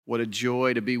What a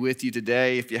joy to be with you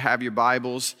today. If you have your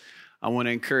Bibles, I want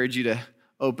to encourage you to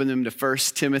open them to 1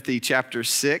 Timothy chapter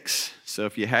 6. So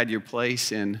if you had your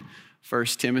place in 1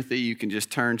 Timothy, you can just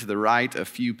turn to the right a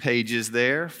few pages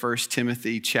there. 1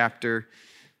 Timothy chapter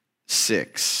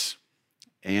 6.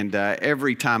 And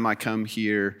every time I come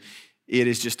here, it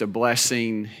is just a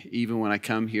blessing, even when I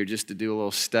come here just to do a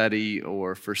little study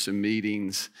or for some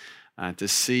meetings. To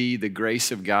see the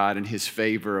grace of God and His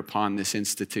favor upon this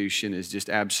institution is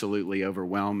just absolutely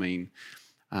overwhelming.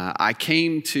 I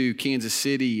came to Kansas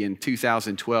City in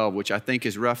 2012, which I think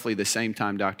is roughly the same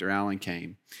time Dr. Allen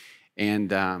came. And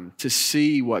to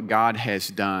see what God has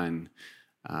done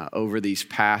over these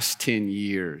past 10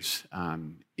 years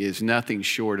is nothing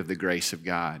short of the grace of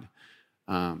God.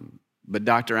 But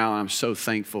Dr. Allen, I'm so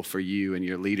thankful for you and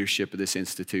your leadership of this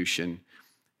institution.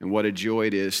 And what a joy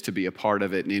it is to be a part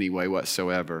of it in any way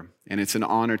whatsoever. And it's an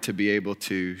honor to be able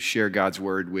to share God's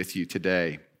word with you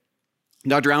today.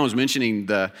 Dr. Allen was mentioning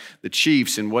the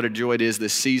Chiefs and what a joy it is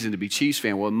this season to be Chiefs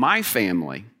fan. Well, my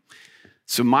family,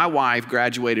 so my wife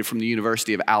graduated from the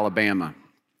University of Alabama.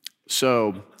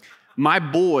 So my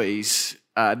boys,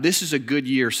 this is a good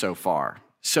year so far.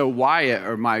 So Wyatt,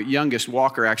 or my youngest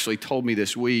Walker, actually told me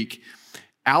this week,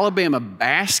 Alabama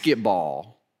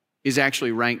basketball is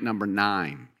actually ranked number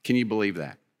 9. Can you believe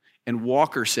that? And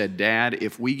Walker said, Dad,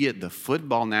 if we get the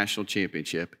football national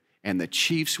championship and the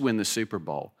Chiefs win the Super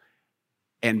Bowl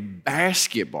and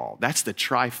basketball, that's the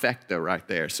trifecta right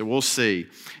there. So we'll see.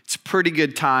 It's a pretty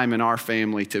good time in our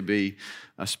family to be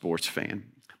a sports fan.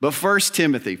 But 1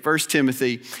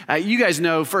 Timothy, you guys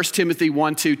know 1 Timothy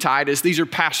 1, 2, Titus, these are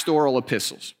pastoral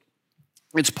epistles.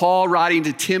 It's Paul writing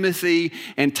to Timothy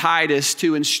and Titus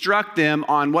to instruct them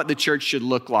on what the church should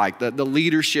look like, the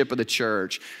leadership of the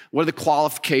church. What are the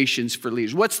qualifications for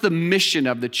leaders? What's the mission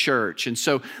of the church? And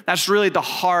so that's really the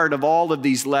heart of all of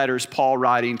these letters, Paul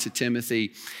writing to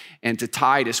Timothy and to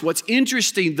Titus. What's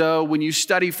interesting, though, when you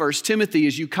study 1 Timothy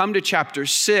is you come to chapter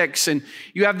 6 and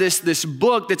you have this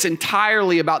book that's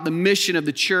entirely about the mission of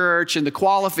the church and the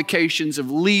qualifications of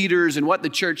leaders and what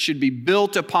the church should be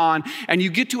built upon. And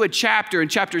you get to a chapter in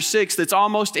chapter 6 that's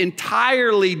almost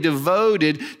entirely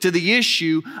devoted to the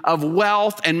issue of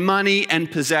wealth and money and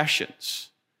possessions.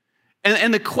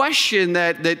 And the question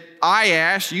that I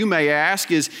ask, you may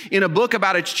ask, is in a book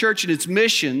about its church and its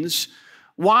missions,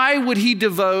 why would he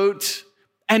devote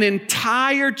an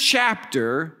entire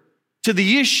chapter to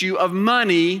the issue of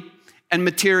money and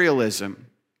materialism?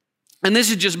 And this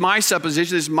is just my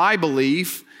supposition, this is my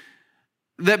belief,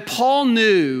 that Paul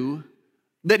knew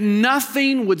that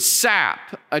nothing would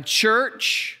sap a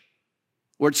church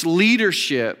or its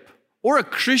leadership or a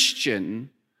Christian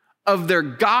of their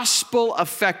gospel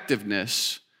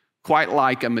effectiveness quite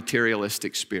like a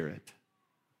materialistic spirit.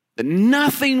 That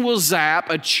nothing will zap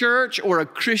a church or a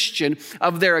Christian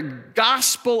of their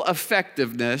gospel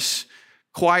effectiveness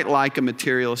quite like a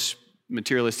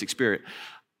materialistic spirit.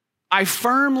 I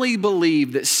firmly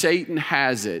believe that Satan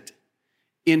has it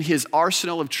in his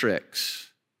arsenal of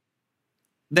tricks,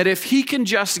 that if he can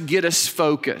just get us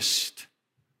focused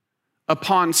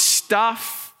upon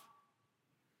stuff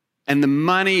and the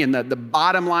money and the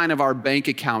bottom line of our bank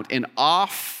account and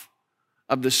off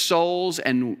of the souls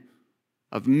and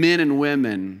of men and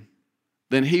women,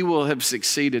 then he will have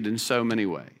succeeded in so many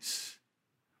ways.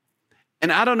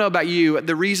 And I don't know about you,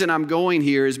 the reason I'm going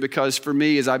here is because for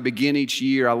me, as I begin each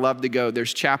year, I love to go,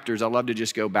 there's chapters I love to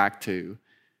just go back to.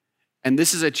 And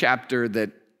this is a chapter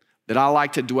that I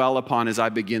like to dwell upon as I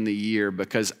begin the year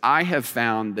because I have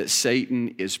found that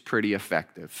Satan is pretty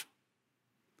effective.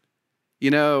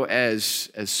 You know,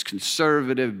 as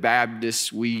conservative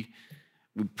Baptists, we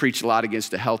preach a lot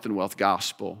against the health and wealth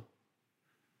gospel.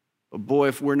 But boy,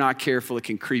 if we're not careful, it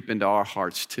can creep into our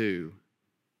hearts too.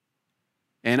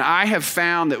 And I have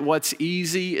found that what's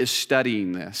easy is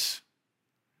studying this.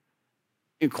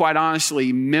 And quite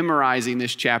honestly, memorizing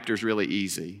this chapter is really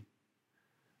easy.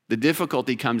 The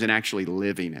difficulty comes in actually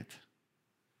living it.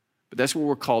 But that's what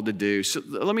we're called to do. So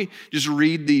let me just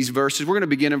read these verses. We're going to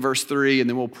begin in verse 3, and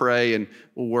then we'll pray, and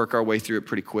we'll work our way through it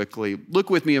pretty quickly. Look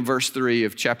with me in verse 3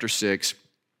 of chapter 6.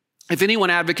 If anyone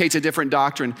advocates a different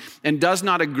doctrine and does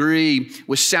not agree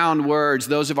with sound words,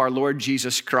 those of our Lord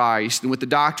Jesus Christ, and with the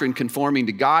doctrine conforming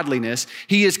to godliness,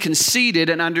 he is conceited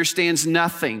and understands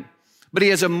nothing. But he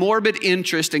has a morbid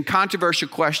interest in controversial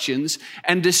questions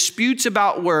and disputes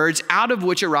about words, out of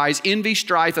which arise envy,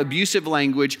 strife, abusive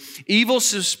language, evil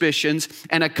suspicions,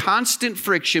 and a constant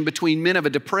friction between men of a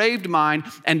depraved mind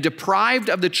and deprived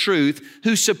of the truth,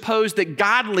 who suppose that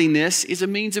godliness is a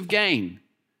means of gain.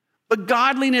 But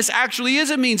godliness actually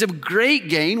is a means of great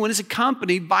gain when it's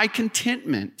accompanied by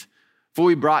contentment. For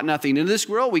we brought nothing into this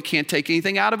world, we can't take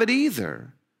anything out of it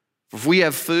either. If we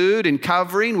have food and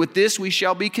covering, with this we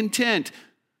shall be content.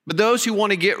 But those who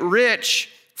want to get rich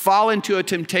fall into a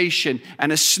temptation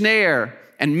and a snare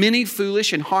and many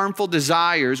foolish and harmful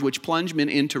desires which plunge men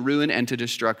into ruin and to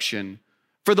destruction.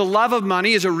 For the love of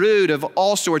money is a root of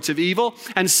all sorts of evil,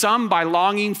 and some by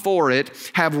longing for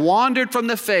it have wandered from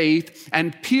the faith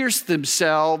and pierced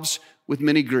themselves with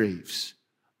many griefs.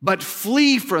 But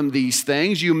flee from these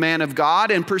things, you man of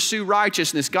God, and pursue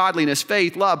righteousness, godliness,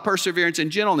 faith, love, perseverance, and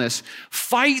gentleness.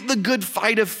 Fight the good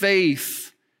fight of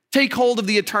faith. Take hold of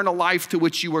the eternal life to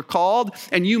which you were called,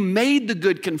 and you made the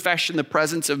good confession in the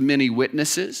presence of many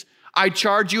witnesses. I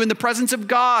charge you in the presence of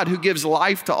God, who gives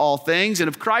life to all things, and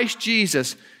of Christ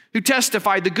Jesus, who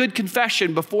testified the good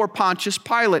confession before Pontius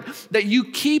Pilate, that you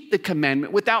keep the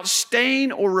commandment without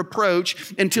stain or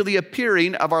reproach until the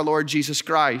appearing of our Lord Jesus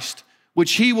Christ,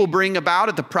 which he will bring about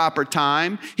at the proper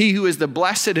time, he who is the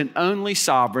blessed and only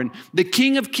sovereign, the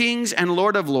King of kings and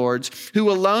Lord of lords, who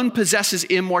alone possesses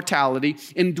immortality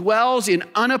and dwells in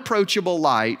unapproachable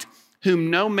light, whom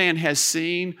no man has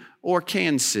seen or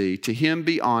can see. To him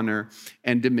be honor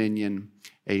and dominion.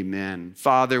 Amen.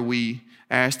 Father, we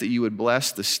ask that you would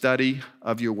bless the study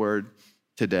of your word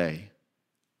today.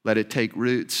 Let it take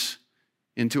roots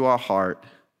into our heart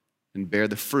and bear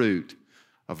the fruit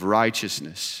of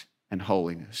righteousness and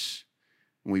holiness.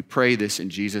 And we pray this in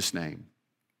Jesus' name.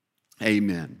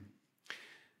 Amen.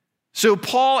 So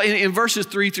Paul, in verses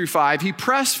 3 through 5, he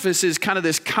prefaces kind of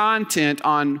this content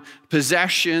on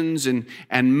possessions and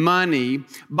money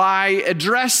by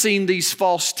addressing these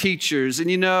false teachers. And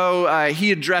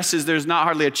he addresses, there's not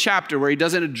hardly a chapter where he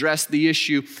doesn't address the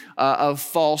issue of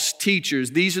false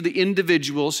teachers. These are the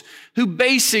individuals who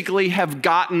basically have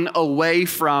gotten away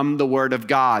from the Word of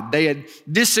God. They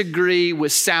disagree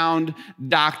with sound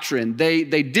doctrine. They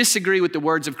disagree with the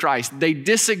words of Christ. They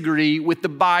disagree with the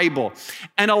Bible.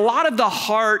 And a lot of the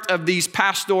heart of these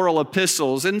pastoral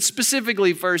epistles, and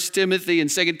specifically 1 Timothy and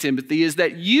 2 Timothy, is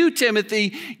that you,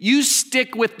 Timothy, you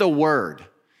stick with the Word.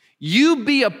 You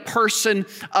be a person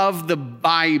of the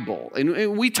Bible.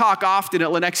 And we talk often at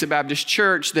Lenexa Baptist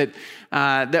Church that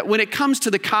when it comes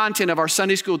to the content of our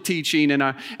Sunday school teaching and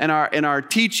our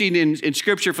teaching in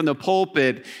Scripture from the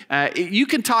pulpit, you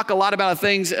can talk a lot of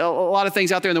things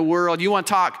out there in the world. You want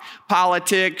to talk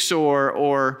politics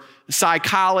or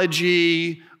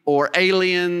psychology or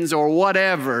aliens or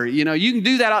whatever. You can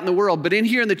do that out in the world, but in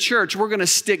here in the church, we're going to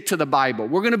stick to the Bible.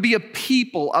 We're going to be a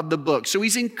people of the book. So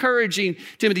he's encouraging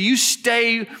Timothy, you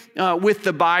stay with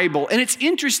the Bible. And it's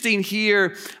interesting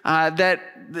here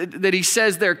that he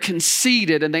says they're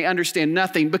conceited and they understand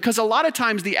nothing, because a lot of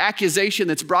times the accusation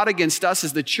that's brought against us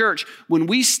as the church, when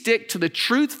we stick to the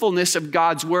truthfulness of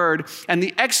God's word and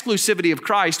the exclusivity of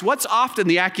Christ, what's often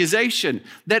the accusation?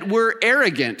 That we're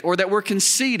arrogant or that we're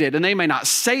conceited. And they may not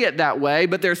say it that way,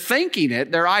 but they're thinking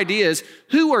it. Their idea is,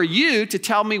 who are you to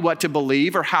tell me what to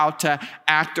believe or how to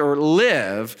act or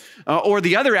live? Or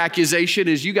the other accusation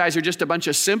is, you guys are just a bunch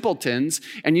of simpletons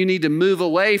and you need to move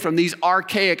away from these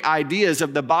archaic ideas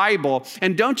of the Bible.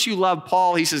 And don't you love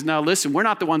Paul? He says, no, listen, we're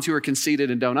not the ones who are conceited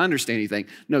and don't understand anything.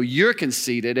 No, you're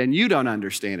conceited and you don't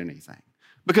understand anything.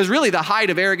 Because really the height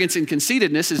of arrogance and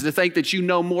conceitedness is to think that you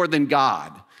know more than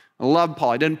God. I love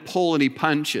Paul. He doesn't pull any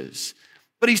punches.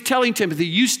 But he's telling Timothy,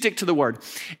 you stick to the word.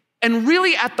 And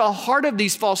really at the heart of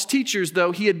these false teachers,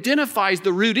 though, he identifies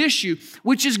the root issue,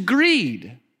 which is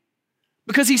greed.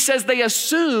 Because he says they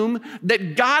assume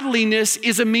that godliness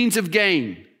is a means of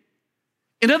gain.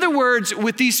 In other words,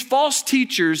 with these false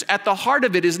teachers, at the heart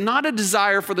of it is not a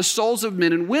desire for the souls of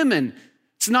men and women.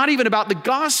 It's not even about the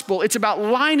gospel. It's about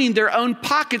lining their own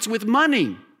pockets with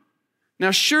money. Now,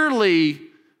 surely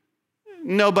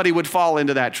nobody would fall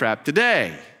into that trap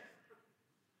today.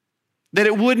 That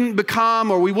it wouldn't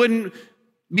become, or we wouldn't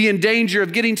be in danger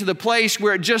of getting to the place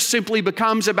where it just simply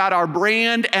becomes about our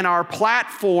brand and our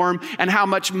platform and how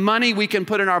much money we can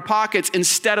put in our pockets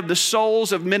instead of the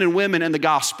souls of men and women and the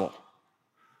gospel.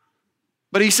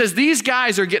 But he says these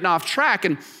guys are getting off track,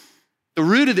 and the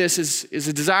root of this is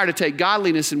a desire to take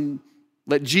godliness and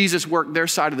let Jesus work their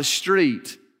side of the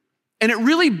street. And it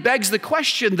really begs the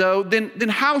question, though, then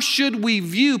how should we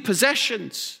view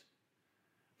possessions?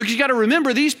 Because you got to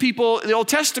remember, these people in the Old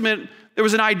Testament, there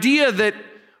was an idea that,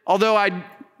 although I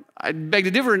beg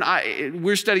to differ, and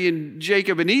we're studying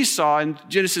Jacob and Esau, in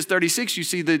Genesis 36, you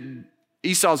see that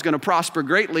Esau's going to prosper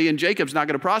greatly and Jacob's not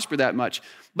going to prosper that much.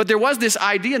 But there was this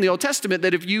idea in the Old Testament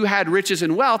that if you had riches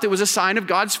and wealth, it was a sign of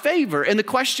God's favor. And the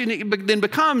question then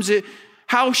becomes,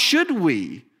 how should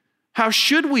we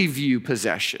view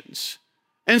possessions?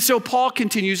 And so Paul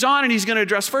continues on, and he's going to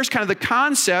address first kind of the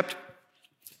concept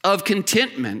of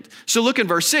contentment. So look in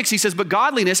verse 6, he says, but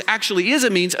godliness actually is a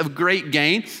means of great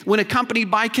gain when accompanied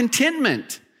by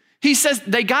contentment. He says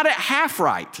they got it half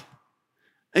right.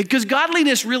 Because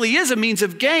godliness really is a means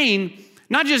of gain,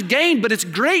 not just gain, but it's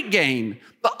great gain,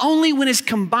 but only when it's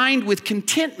combined with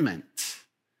contentment.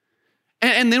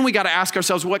 And then we got to ask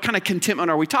ourselves, what kind of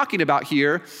contentment are we talking about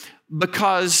here?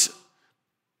 Because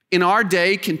in our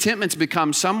day, contentment's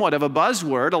become somewhat of a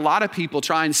buzzword. A lot of people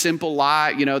try and simple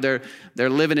life. They're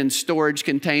living in storage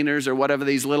containers or whatever,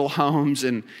 these little homes,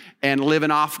 and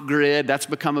living off grid. That's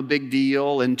become a big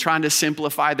deal, and trying to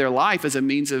simplify their life as a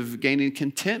means of gaining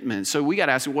contentment. So we got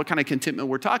to ask what kind of contentment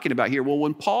we're talking about here. Well,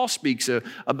 when Paul speaks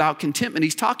about contentment,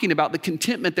 he's talking about the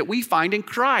contentment that we find in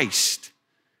Christ.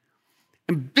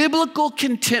 And biblical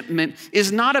contentment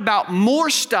is not about more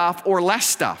stuff or less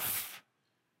stuff.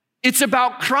 It's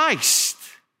about Christ.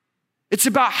 It's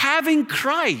about having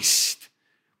Christ.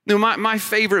 My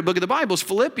favorite book of the Bible is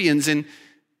Philippians, and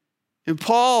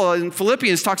Paul in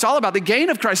Philippians talks all about the gain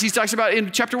of Christ. He talks about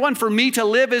in chapter 1, for me to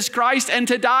live is Christ and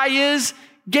to die is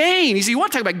gain. You see, you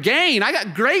want to talk about gain? I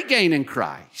got great gain in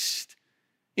Christ.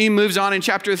 He moves on in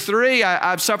chapter 3,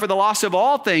 I've suffered the loss of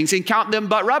all things and count them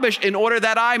but rubbish in order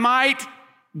that I might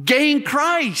gain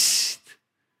Christ.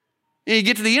 And you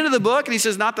get to the end of the book and he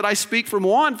says, not that I speak from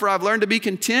want, for I've learned to be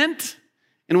content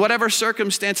in whatever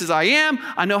circumstances I am.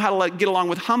 I know how to get along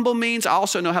with humble means. I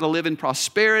also know how to live in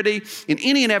prosperity. In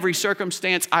any and every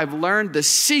circumstance, I've learned the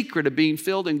secret of being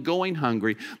filled and going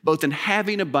hungry, both in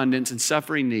having abundance and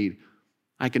suffering need.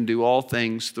 I can do all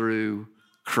things through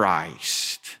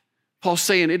Christ. Paul's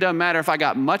saying it doesn't matter if I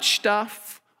got much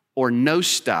stuff or no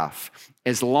stuff.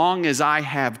 As long as I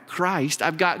have Christ,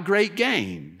 I've got great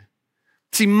gain.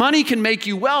 See, money can make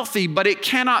you wealthy, but it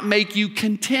cannot make you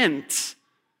content.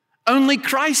 Only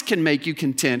Christ can make you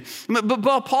content.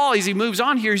 But Paul, as he moves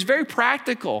on here, he's very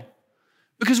practical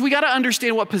because we got to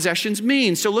understand what possessions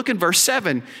mean. So look in verse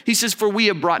 7. He says, for we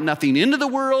have brought nothing into the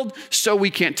world, so we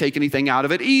can't take anything out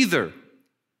of it either.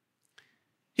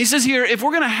 He says here, if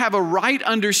we're going to have a right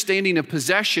understanding of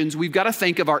possessions, we've got to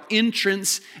think of our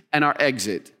entrance and our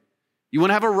exit. You want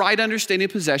to have a right understanding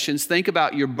of possessions, think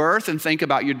about your birth and think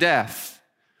about your death.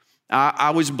 I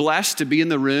was blessed to be in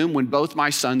the room when both my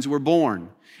sons were born.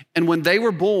 And when they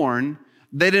were born,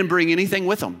 they didn't bring anything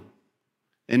with them.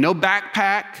 And no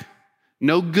backpack,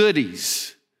 no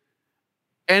goodies.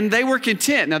 And they were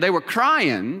content. Now, they were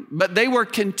crying, but they were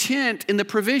content in the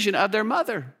provision of their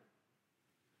mother.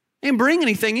 They didn't bring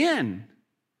anything in.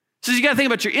 So you got to think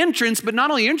about your entrance, but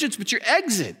not only your entrance, but your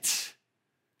exit.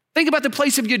 Think about the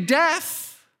place of your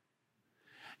death.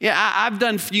 Yeah, I've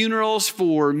done funerals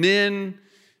for men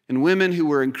and women who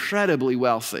were incredibly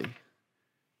wealthy.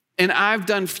 And I've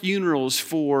done funerals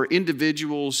for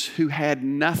individuals who had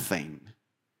nothing.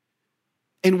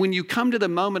 And when you come to the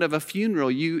moment of a funeral,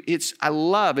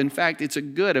 in fact, it's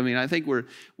I think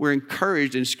we're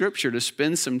encouraged in Scripture to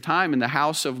spend some time in the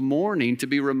house of mourning to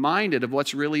be reminded of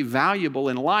what's really valuable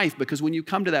in life, because when you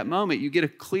come to that moment, you get a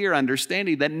clear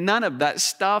understanding that none of that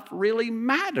stuff really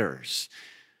matters,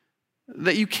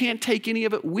 that you can't take any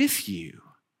of it with you,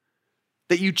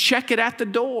 that you check it at the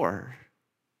door.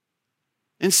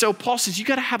 And so Paul says, you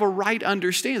got to have a right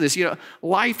understanding of this.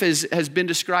 Life has been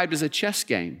described as a chess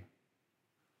game.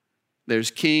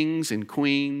 There's kings and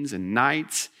queens and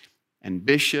knights and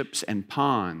bishops and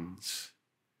pawns.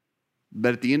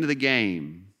 But at the end of the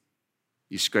game,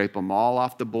 you scrape them all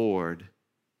off the board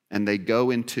and they go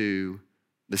into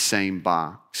the same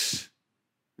box.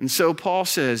 And so Paul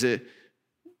says,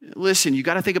 listen, you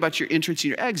got to think about your entrance and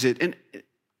your exit. And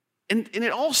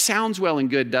it all sounds well and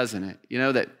good, doesn't it?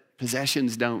 That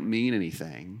possessions don't mean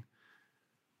anything.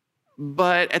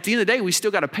 But at the end of the day, we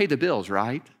still got to pay the bills,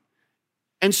 right?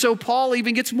 And so Paul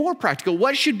even gets more practical.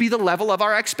 What should be the level of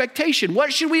our expectation?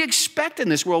 What should we expect in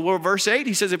this world? Well, verse 8,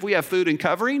 he says, if we have food and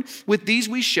covering, with these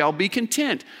we shall be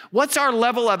content. What's our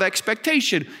level of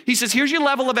expectation? He says, here's your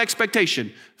level of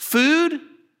expectation. Food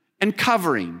and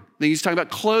covering. Then he's talking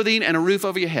about clothing and a roof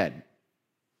over your head.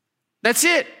 That's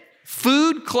it.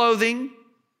 Food, clothing,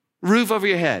 roof over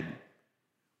your head.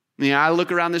 I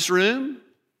look around this room.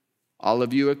 All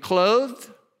of you are clothed.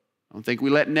 I don't think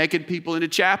we let naked people into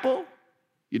chapel.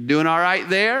 You're doing all right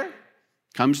there.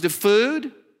 Comes to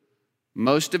food.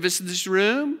 Most of us in this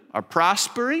room are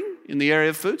prospering in the area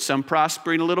of food. Some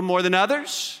prospering a little more than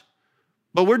others.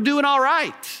 But we're doing all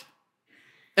right.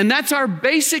 And that's our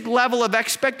basic level of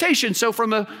expectation. So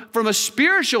from a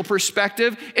spiritual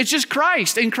perspective, it's just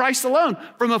Christ and Christ alone.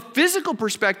 From a physical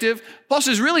perspective, Paul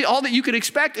says really all that you can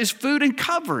expect is food and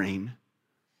covering.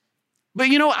 But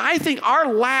I think our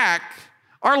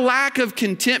lack of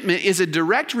contentment is a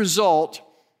direct result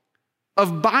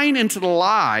of buying into the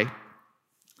lie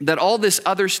that all this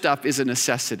other stuff is a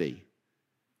necessity.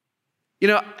 You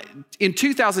know, in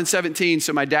 2017,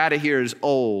 so my data here is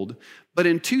old, but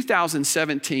in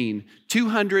 2017,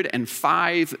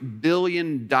 $205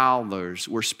 billion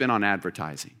were spent on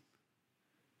advertising.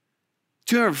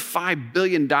 $205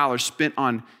 billion spent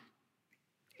on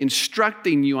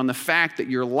instructing you on the fact that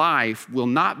your life will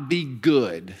not be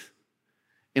good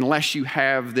unless you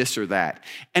have this or that.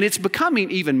 And it's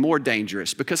becoming even more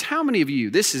dangerous because how many of you,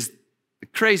 this is the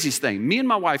craziest thing, me and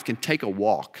my wife can take a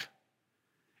walk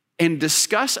and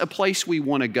discuss a place we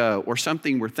want to go or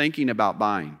something we're thinking about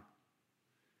buying.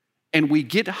 And we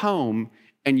get home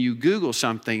and you Google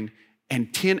something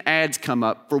and 10 ads come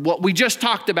up for what we just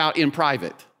talked about in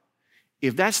private.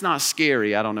 If that's not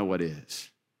scary, I don't know what is.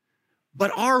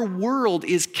 But our world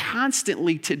is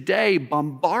constantly today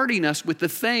bombarding us with the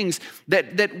things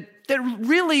that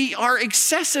really are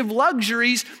excessive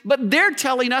luxuries, but they're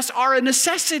telling us are a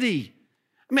necessity.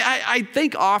 I mean, I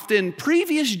think often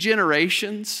previous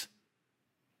generations,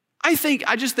 I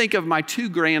just think of my two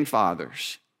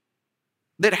grandfathers,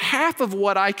 that half of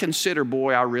what I consider,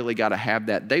 boy, I really got to have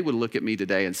that, they would look at me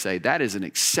today and say, that is an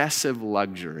excessive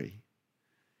luxury.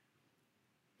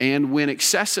 And when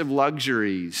excessive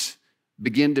luxuries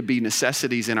begin to be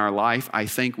necessities in our life, I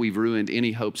think we've ruined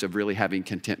any hopes of really having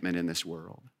contentment in this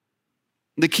world.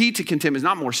 The key to contentment is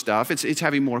not more stuff, it's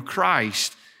having more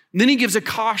Christ. And then he gives a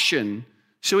caution.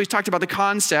 So he's talked about the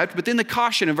concept, but then the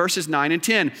caution in verses 9 and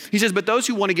 10. He says, but those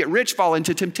who want to get rich fall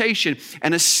into temptation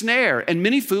and a snare and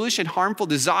many foolish and harmful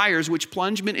desires which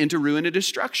plunge men into ruin and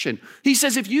destruction. He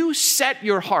says, if you set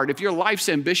your heart, if your life's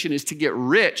ambition is to get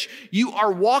rich, you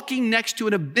are walking next to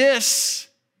an abyss.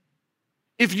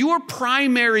 If your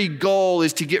primary goal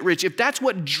is to get rich, if that's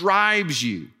what drives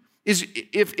you,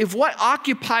 if what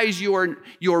occupies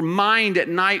your mind at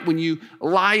night when you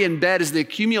lie in bed is the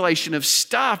accumulation of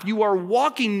stuff, you are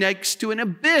walking next to an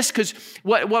abyss, because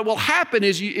what will happen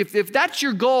is if that's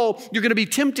your goal, you're going to be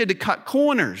tempted to cut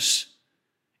corners.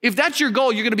 If that's your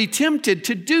goal, you're going to be tempted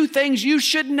to do things you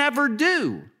should never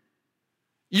do.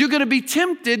 You're going to be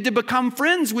tempted to become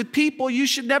friends with people you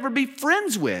should never be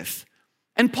friends with.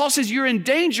 And Paul says you're in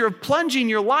danger of plunging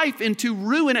your life into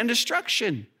ruin and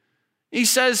destruction. He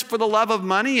says, for the love of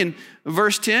money, in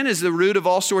verse 10, is the root of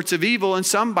all sorts of evil, and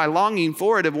some by longing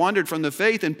for it have wandered from the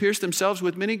faith and pierced themselves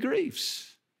with many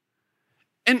griefs.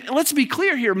 And let's be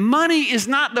clear here, money is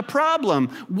not the problem.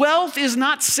 Wealth is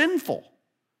not sinful.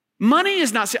 Money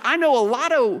is not sinful. I know a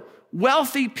lot of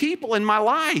wealthy people in my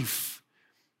life,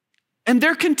 and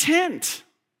they're content.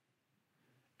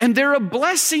 And they're a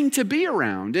blessing to be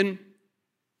around. And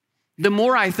the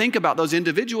more I think about those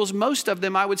individuals, most of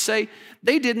them, I would say,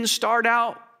 they didn't start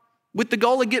out with the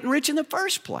goal of getting rich in the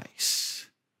first place.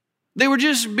 They were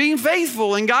just being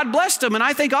faithful and God blessed them. And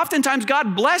I think oftentimes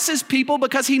God blesses people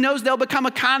because he knows they'll become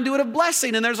a conduit of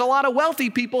blessing. And there's a lot of wealthy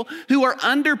people who are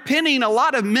underpinning a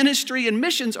lot of ministry and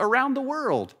missions around the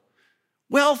world.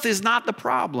 Wealth is not the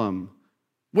problem.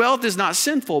 Wealth is not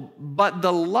sinful, but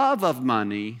the love of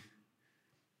money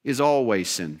is always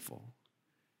sinful.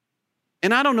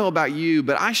 And I don't know about you,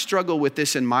 but I struggle with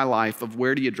this in my life of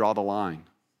where do you draw the line?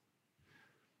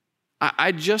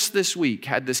 I just this week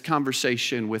had this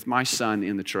conversation with my son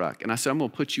in the truck. And I said, I'm going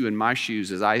to put you in my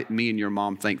shoes as me and your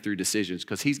mom think through decisions,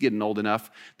 because he's getting old enough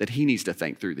that he needs to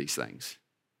think through these things.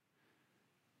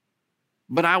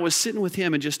 But I was sitting with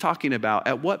him and just talking about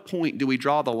at what point do we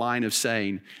draw the line of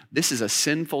saying this is a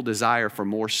sinful desire for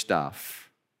more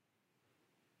stuff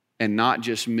and not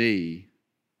just me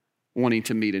wanting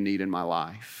to meet a need in my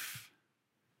life.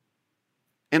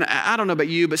 And I don't know about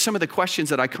you, but some of the questions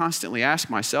that I constantly ask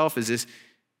myself is this: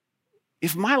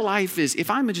 if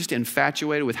I'm just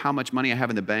infatuated with how much money I have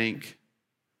in the bank,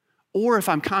 or if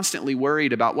I'm constantly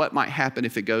worried about what might happen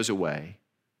if it goes away,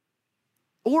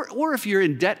 or if you're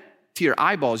in debt to your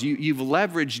eyeballs, you've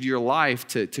leveraged your life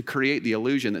to create the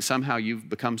illusion that somehow you've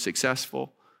become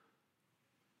successful.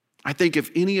 I think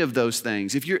if any of those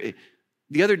things,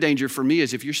 the other danger for me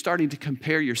is if you're starting to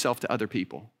compare yourself to other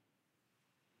people.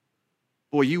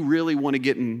 Boy, you really want to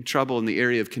get in trouble in the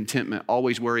area of contentment.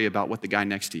 Always worry about what the guy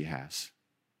next to you has.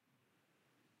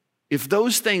 If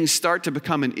those things start to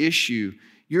become an issue,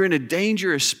 you're in a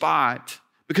dangerous spot,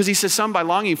 because he says some by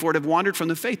longing for it have wandered from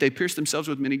the faith. They pierced themselves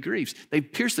with many griefs. They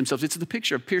pierced themselves. It's the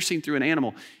picture of piercing through an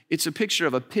animal. It's a picture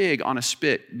of a pig on a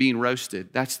spit being roasted.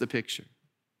 That's the picture.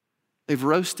 They've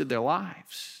roasted their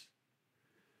lives.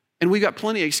 And we've got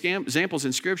plenty of examples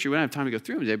in Scripture. We don't have time to go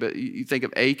through them today, but you think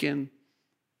of Achan,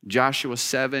 Joshua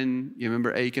 7. You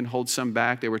remember Achan holds some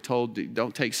back. They were told,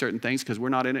 don't take certain things because we're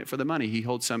not in it for the money. He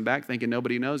holds some back thinking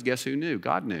nobody knows. Guess who knew?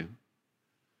 God knew.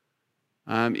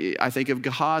 I think of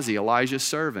Gehazi, Elijah's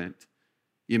servant.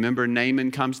 You remember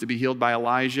Naaman comes to be healed by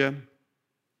Elijah,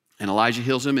 and Elijah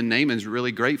heals him, and Naaman's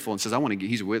really grateful and says,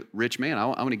 he's a rich man. I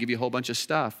want to give you a whole bunch of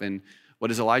stuff. And what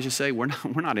does Elijah say? We're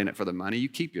not in it for the money. You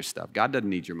keep your stuff. God doesn't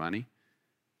need your money.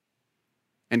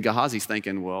 And Gehazi's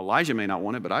thinking, well, Elijah may not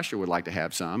want it, but I sure would like to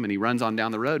have some. And he runs on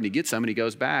down the road, and he gets some, and he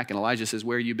goes back. And Elijah says,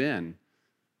 where you been?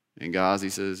 And Gehazi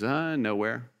says,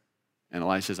 nowhere. And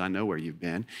Elijah says, I know where you've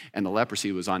been. And the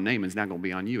leprosy was on Naaman. It's not going to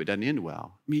be on you. It doesn't end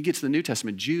well. I mean, you get to the New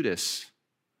Testament, Judas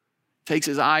takes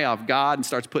his eye off God and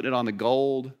starts putting it on the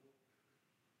gold.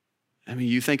 I mean,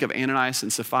 you think of Ananias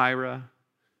and Sapphira,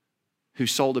 who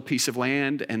sold a piece of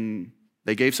land, and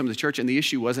they gave some to the church, and the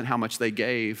issue wasn't how much they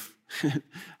gave.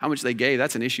 How much they gave,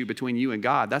 that's an issue between you and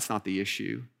God. That's not the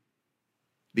issue.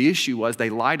 The issue was they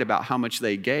lied about how much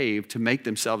they gave to make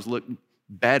themselves look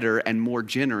better and more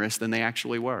generous than they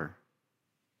actually were.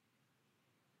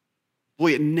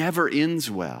 Boy, it never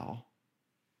ends well.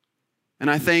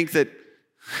 And I think that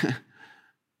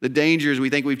the danger is we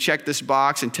think we've checked this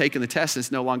box and taken the test, and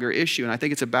it's no longer an issue. And I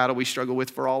think it's a battle we struggle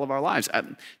with for all of our lives.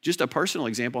 Just a personal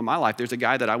example in my life, there's a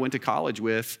guy that I went to college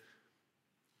with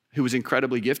who was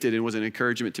incredibly gifted and was an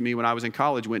encouragement to me when I was in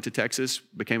college, went to Texas,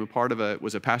 became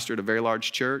was a pastor at a very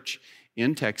large church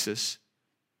in Texas.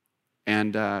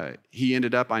 And he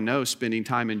ended up, I know, spending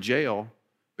time in jail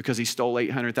because he stole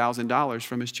 $800,000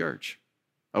 from his church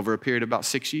over a period of about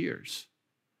 6 years.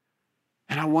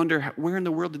 And I wonder, where in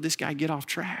the world did this guy get off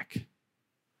track?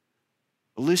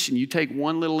 But listen, you take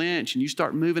one little inch and you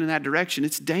start moving in that direction,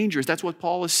 it's dangerous. That's what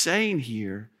Paul is saying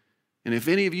here. And if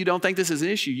any of you don't think this is an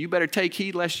issue, you better take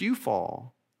heed lest you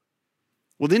fall.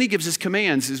 Well, then he gives us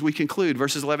commands as we conclude,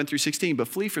 verses 11 through 16. But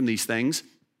flee from these things,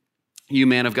 you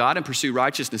man of God, and pursue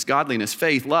righteousness, godliness,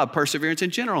 faith, love, perseverance,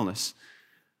 and gentleness.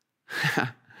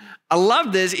 I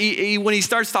love this. When he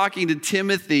starts talking to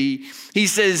Timothy, he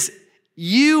says,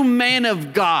 you man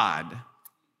of God.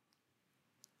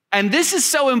 And this is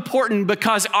so important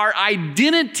because our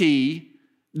identity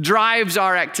drives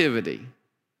our activity.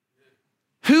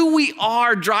 Who we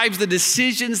are drives the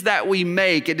decisions that we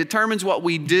make. It determines what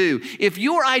we do. If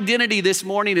your identity this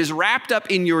morning is wrapped up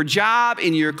in your job,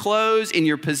 in your clothes, in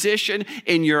your position,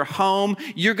 in your home,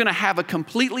 you're going to have a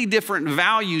completely different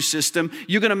value system.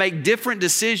 You're going to make different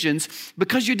decisions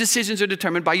because your decisions are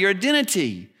determined by your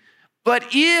identity. But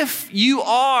if you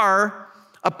are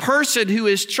a person who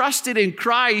is trusted in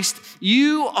Christ,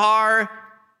 you are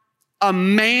a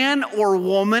man or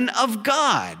woman of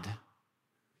God.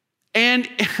 And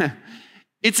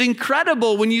it's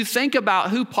incredible when you think about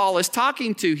who Paul is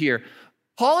talking to here.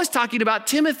 Paul is talking about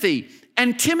Timothy,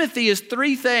 and Timothy is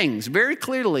three things very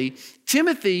clearly.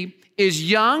 Timothy is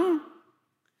young,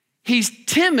 he's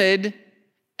timid,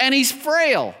 and he's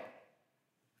frail.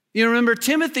 You remember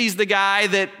Timothy's the guy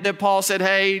that Paul said,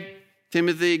 hey,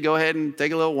 Timothy, go ahead and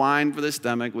take a little wine for the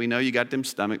stomach. We know you got them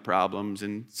stomach problems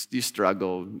and you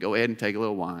struggle. Go ahead and take a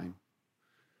little wine.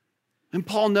 And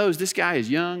Paul knows this guy is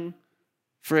young,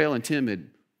 frail, and timid.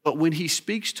 But when he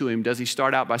speaks to him, does he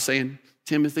start out by saying,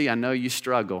 Timothy, I know you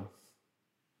struggle?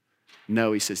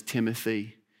 No, he says,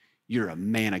 Timothy, you're a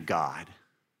man of God.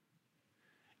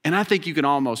 And I think you can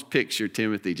almost picture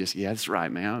Timothy just, yeah, that's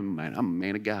right, man. I'm a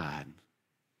man of God.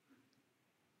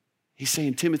 He's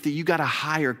saying, Timothy, you got a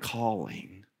higher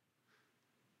calling.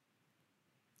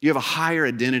 You have a higher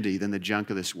identity than the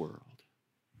junk of this world.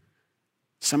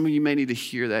 Some of you may need to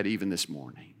hear that even this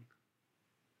morning.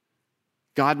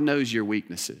 God knows your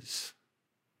weaknesses,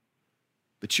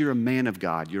 but you're a man of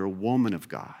God. You're a woman of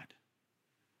God.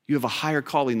 You have a higher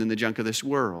calling than the junk of this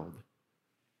world.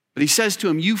 But he says to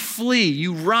him, you flee,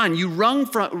 you run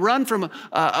from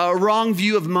a wrong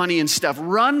view of money and stuff.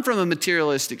 Run from a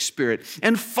materialistic spirit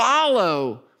and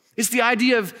follow. It's the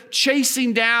idea of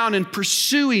chasing down and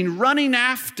pursuing, running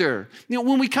after. You know,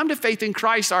 when we come to faith in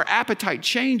Christ, our appetite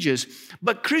changes.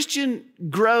 But Christian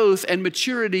growth and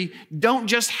maturity don't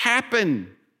just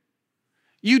happen.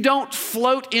 You don't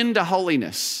float into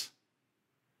holiness.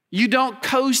 You don't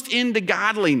coast into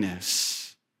godliness.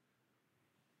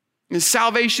 And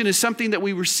salvation is something that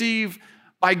we receive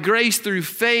by grace through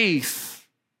faith.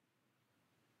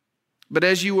 But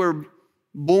as you were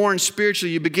born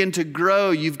spiritually, you begin to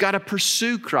grow. You've got to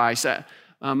pursue Christ.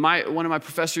 One of my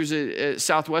professors at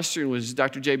Southwestern was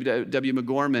Dr. J.W.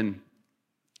 McGorman.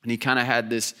 And he kind of had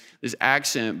this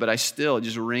accent, but it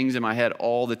just rings in my head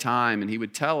all the time. And he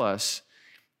would tell us,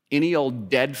 any old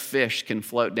dead fish can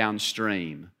float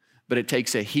downstream, but it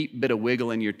takes a heap bit of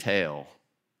wiggle in your tail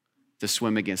to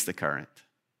swim against the current.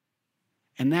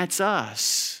 And that's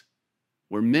us.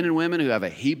 We're men and women who have a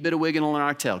heap bit of wiggling on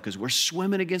our tail because we're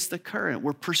swimming against the current.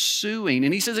 We're pursuing.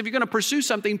 And he says, if you're going to pursue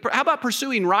something, how about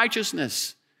pursuing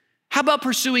righteousness? How about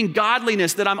pursuing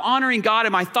godliness, that I'm honoring God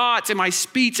in my thoughts, in my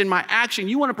speech, in my action?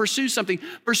 You want to pursue something,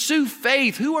 pursue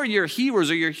faith. Who are your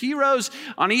heroes? Are your heroes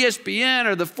on ESPN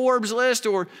or the Forbes list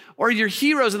or your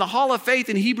heroes in the Hall of Faith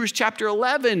in Hebrews chapter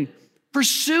 11?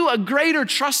 Pursue a greater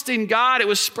trust in God. It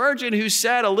was Spurgeon who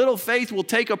said, a little faith will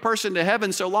take a person to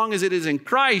heaven so long as it is in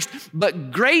Christ,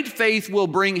 but great faith will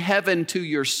bring heaven to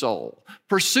your soul.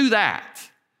 Pursue that.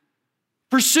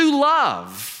 Pursue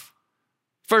love.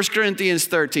 1 Corinthians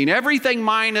 13, everything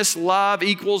minus love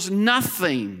equals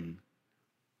nothing.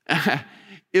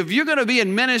 If you're going to be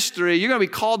in ministry, you're going to be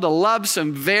called to love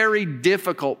some very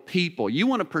difficult people. You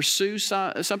want to pursue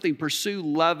something, pursue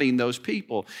loving those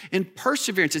people. And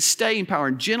perseverance and staying power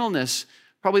and gentleness,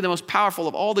 probably the most powerful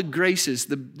of all the graces,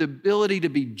 the ability to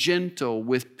be gentle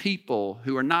with people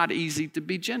who are not easy to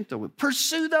be gentle with.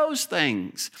 Pursue those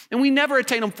things. And we never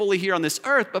attain them fully here on this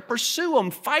earth, but pursue them,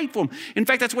 fight for them. In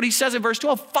fact, that's what he says in verse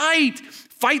 12, fight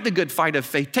the good fight of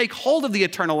faith. Take hold of the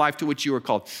eternal life to which you were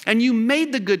called. And you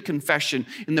made the good confession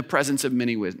in the presence of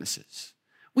many witnesses.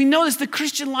 We know this, the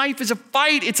Christian life is a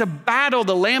fight, it's a battle.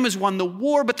 The Lamb has won the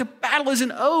war, but the battle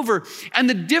isn't over. And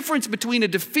the difference between a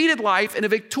defeated life and a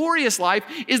victorious life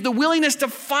is the willingness to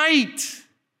fight.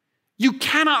 You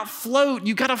cannot float,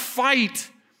 you gotta fight.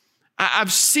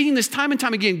 I've seen this time and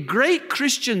time again. Great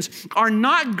Christians are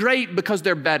not great because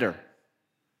they're better.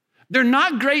 They're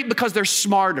not great because they're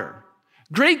smarter.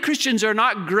 Great Christians are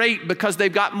not great because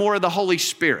they've got more of the Holy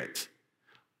Spirit.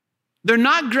 They're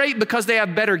not great because they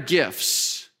have better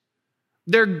gifts.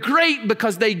 They're great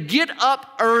because they get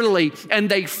up early and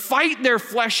they fight their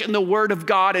flesh in the Word of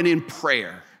God and in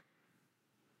prayer.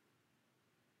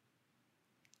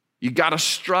 You got to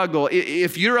struggle.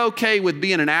 If you're okay with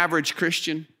being an average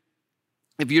Christian,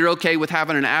 if you're okay with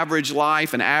having an average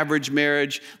life, an average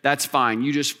marriage, that's fine.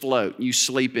 You just float. You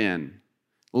sleep in.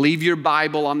 Leave your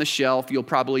Bible on the shelf. You'll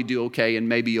probably do okay, and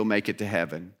maybe you'll make it to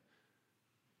heaven.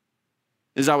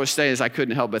 As I was saying, I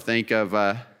couldn't help but think of,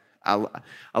 I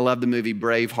love the movie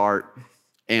Braveheart,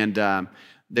 and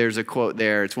there's a quote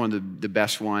there. It's one of the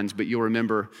best ones, but you'll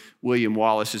remember William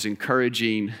Wallace is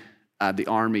encouraging the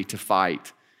army to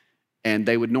fight, and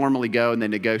they would normally go and they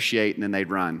negotiate, and then they'd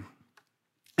run.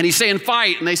 And he's saying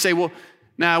fight, and they say, well,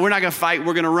 no, we're not going to fight.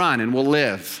 We're going to run, and we'll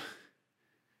live.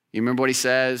 You remember what he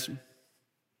says?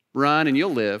 Run, and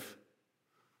you'll live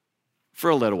for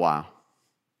a little while.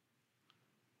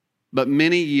 But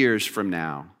many years from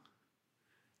now,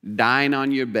 dying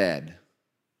on your bed,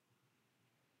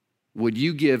 would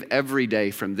you give every day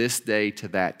from this day to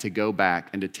that to go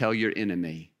back and to tell your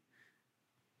enemy,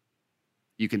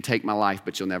 you can take my life,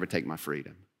 but you'll never take my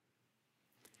freedom?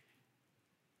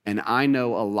 And I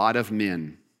know a lot of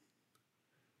men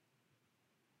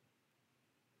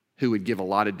who would give a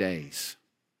lot of days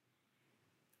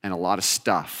and a lot of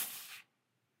stuff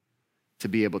to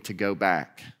be able to go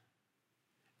back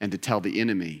and to tell the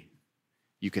enemy,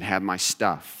 you can have my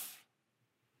stuff,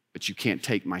 but you can't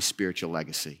take my spiritual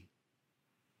legacy.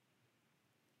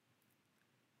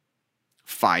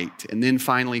 Fight, and then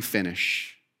finally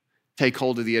finish. Take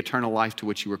hold of the eternal life to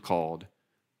which you were called,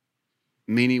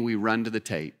 meaning we run to the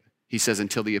tape. He says,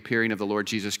 until the appearing of the Lord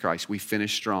Jesus Christ, we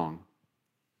finish strong.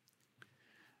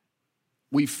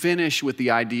 We finish with the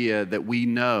idea that we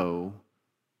know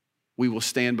we will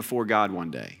stand before God one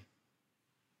day.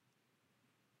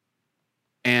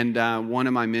 And one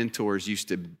of my mentors used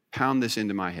to pound this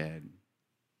into my head,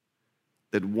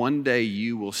 that one day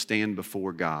you will stand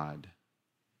before God.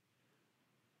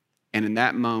 And in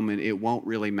that moment, it won't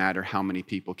really matter how many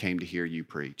people came to hear you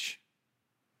preach.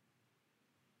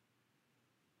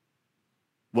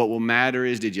 What will matter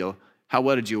is, how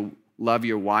well did you love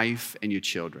your wife and your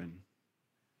children?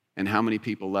 And how many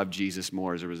people love Jesus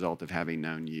more as a result of having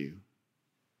known you?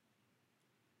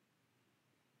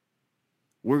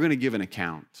 We're going to give an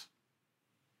account.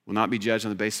 We'll not be judged on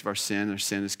the basis of our sin. Our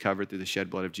sin is covered through the shed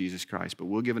blood of Jesus Christ, but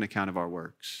we'll give an account of our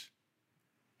works.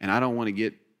 And I don't want to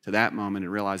get to that moment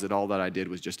and realize that all that I did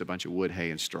was just a bunch of wood,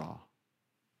 hay, and straw.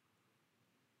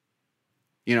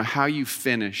 You know, how you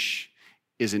finish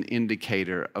is an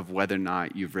indicator of whether or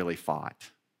not you've really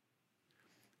fought.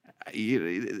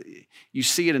 You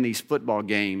see it in these football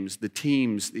games. The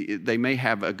teams, they may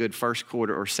have a good first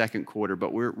quarter or second quarter,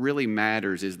 but where it really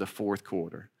matters is the fourth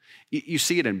quarter. You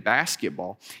see it in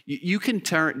basketball. You can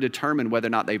determine whether or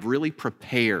not they've really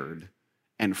prepared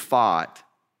and fought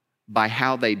by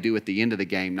how they do at the end of the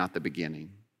game, not the beginning.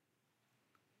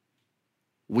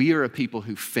 We are a people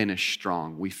who finish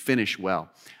strong. We finish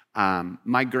well.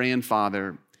 My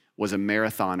grandfather was a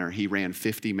marathoner. He ran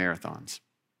 50 marathons.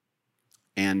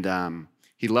 And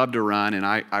he loved to run, and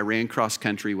I ran cross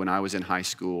country when I was in high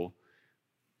school.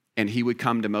 And he would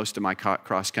come to most of my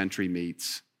cross country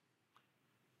meets.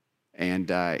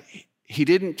 And he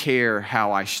didn't care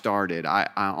how I started. I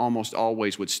almost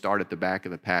always would start at the back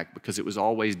of the pack because it was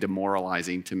always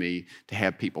demoralizing to me to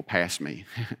have people pass me.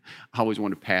 I always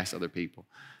wanted to pass other people.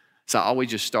 So I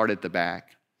always just started at the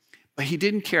back. But he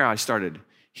didn't care how I started.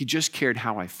 He just cared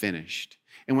how I finished.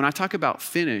 And when I talk about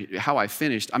how I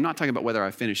finished, I'm not talking about whether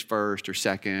I finished first or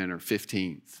second or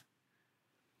 15th.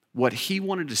 What he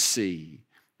wanted to see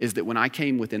is that when I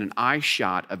came within an eye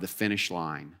shot of the finish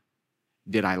line,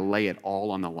 did I lay it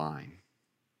all on the line?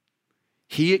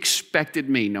 He expected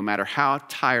me, no matter how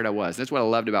tired I was. That's what I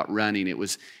loved about running. It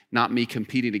was not me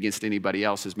competing against anybody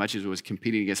else as much as it was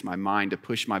competing against my mind to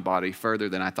push my body further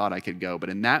than I thought I could go. But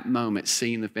in that moment,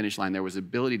 seeing the finish line, there was the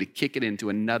ability to kick it into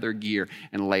another gear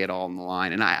and lay it all on the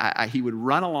line. And he would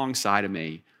run alongside of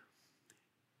me,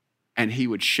 and he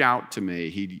would shout to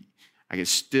me. I could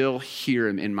still hear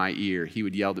him in my ear. He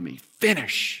would yell to me,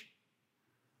 "Finish!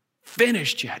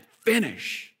 Finish, Chad,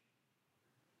 finish!"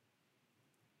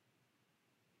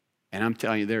 And I'm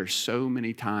telling you, there are so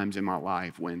many times in my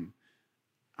life when,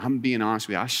 I'm being honest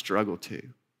with you, I struggle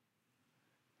too.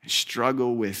 I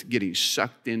struggle with getting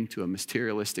sucked into a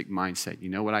materialistic mindset. You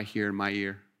know what I hear in my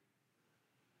ear?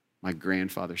 My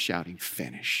grandfather shouting,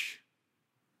 "Finish.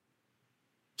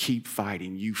 Keep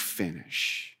fighting, you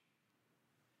finish."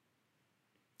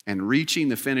 And reaching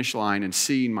the finish line and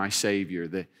seeing my Savior,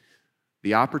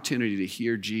 the opportunity to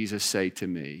hear Jesus say to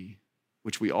me,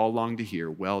 which we all long to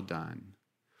hear, "Well done."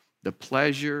 The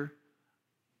pleasure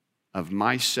of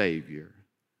my Savior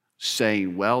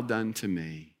saying, "Well done" to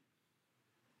me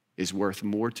is worth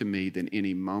more to me than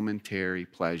any momentary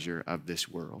pleasure of this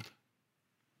world.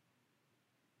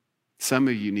 Some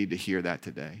of you need to hear that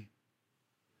today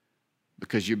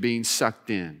because you're being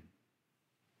sucked in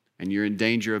and you're in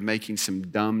danger of making some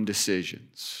dumb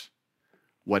decisions.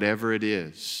 Whatever it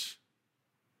is,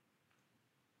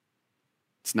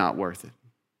 it's not worth it.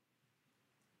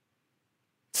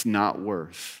 It's not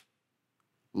worth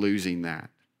losing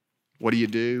that. What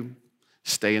do?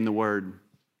 Stay in the Word.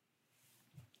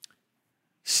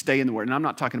 Stay in the Word. And I'm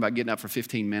not talking about getting up for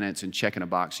 15 minutes and checking a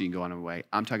box so you can go on your way.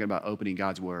 I'm talking about opening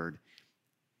God's Word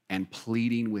and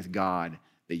pleading with God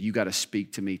that you got to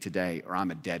speak to me today or I'm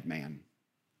a dead man.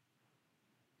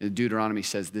 Deuteronomy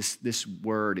says this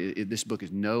book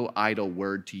is no idle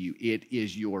word to you. It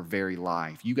is your very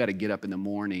life. You got to get up in the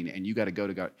morning and you got to go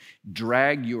to God.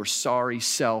 Drag your sorry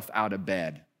self out of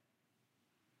bed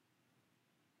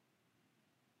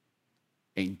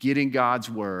and get in God's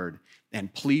word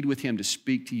and plead with him to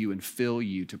speak to you and fill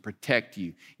you, to protect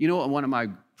you. You know what one of my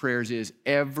prayers is?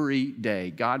 Every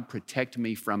day, God, protect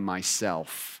me from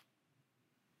myself.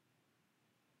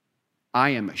 I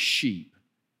am a sheep.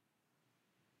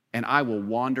 And I will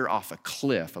wander off a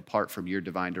cliff apart from your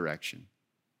divine direction.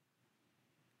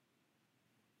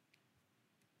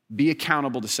 Be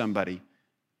accountable to somebody.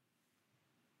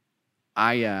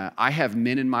 I have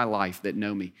men in my life that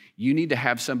know me. You need to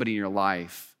have somebody in your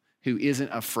life who isn't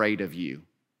afraid of you.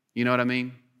 You know what I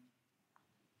mean?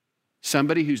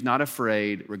 Somebody who's not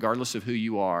afraid, regardless of who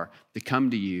you are, to come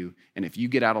to you, and if you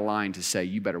get out of line, to say,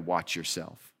 "You better watch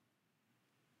yourself."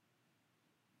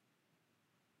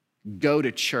 Go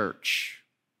to church.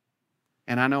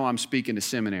 And I know I'm speaking to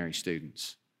seminary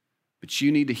students, but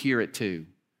you need to hear it too.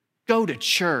 Go to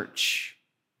church.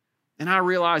 And I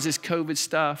realize this COVID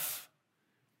stuff,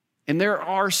 and there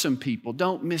are some people,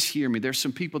 don't mishear me, there's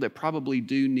some people that probably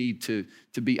do need to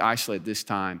be isolated this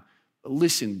time. But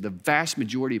listen, the vast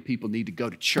majority of people need to go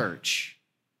to church.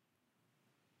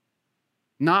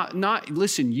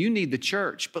 Listen, you need the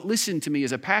church, but listen to me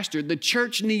as a pastor, the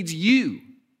church needs you.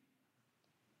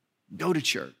 Go to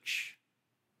church.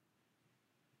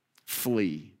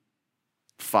 Flee,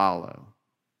 follow,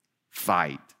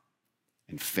 fight,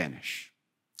 and finish.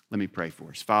 Let me pray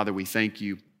for us. Father, we thank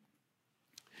you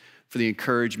for the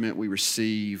encouragement we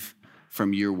receive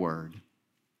from your word.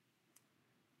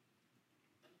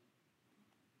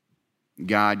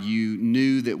 God, you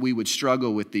knew that we would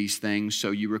struggle with these things,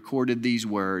 so you recorded these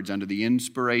words under the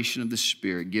inspiration of the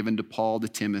Spirit given to Paul to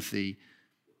Timothy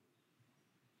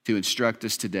to instruct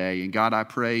us today. And God, I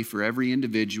pray for every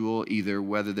individual, either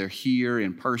whether they're here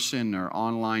in person or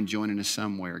online joining us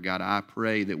somewhere. God, I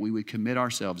pray that we would commit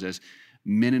ourselves as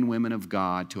men and women of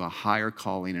God to a higher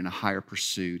calling and a higher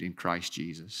pursuit in Christ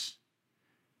Jesus.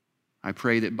 I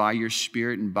pray that by your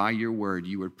Spirit and by your word,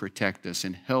 you would protect us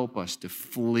and help us to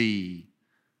flee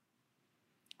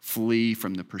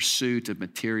from the pursuit of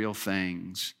material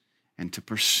things and to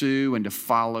pursue and to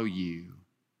follow you.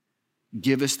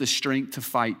 Give us the strength to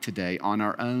fight today. On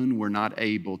our own, we're not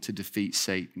able to defeat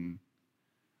Satan.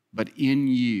 But in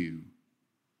you,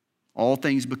 all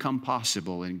things become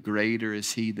possible, and greater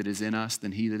is he that is in us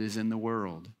than he that is in the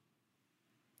world.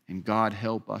 And God,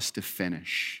 help us to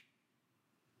finish.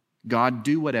 God,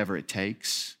 do whatever it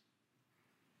takes.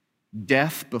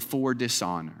 Death before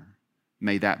dishonor,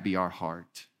 may that be our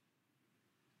heart.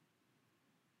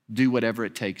 Do whatever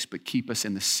it takes, but keep us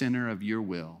in the center of your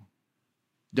will.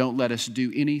 Don't let us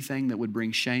do anything that would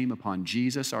bring shame upon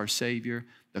Jesus, our Savior,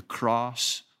 the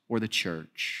cross, or the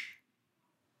church,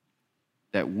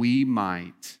 that we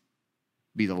might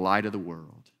be the light of the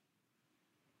world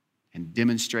and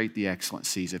demonstrate the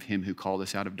excellencies of him who called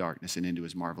us out of darkness and into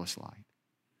his marvelous light.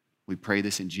 We pray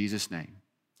this in Jesus' name.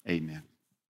 Amen.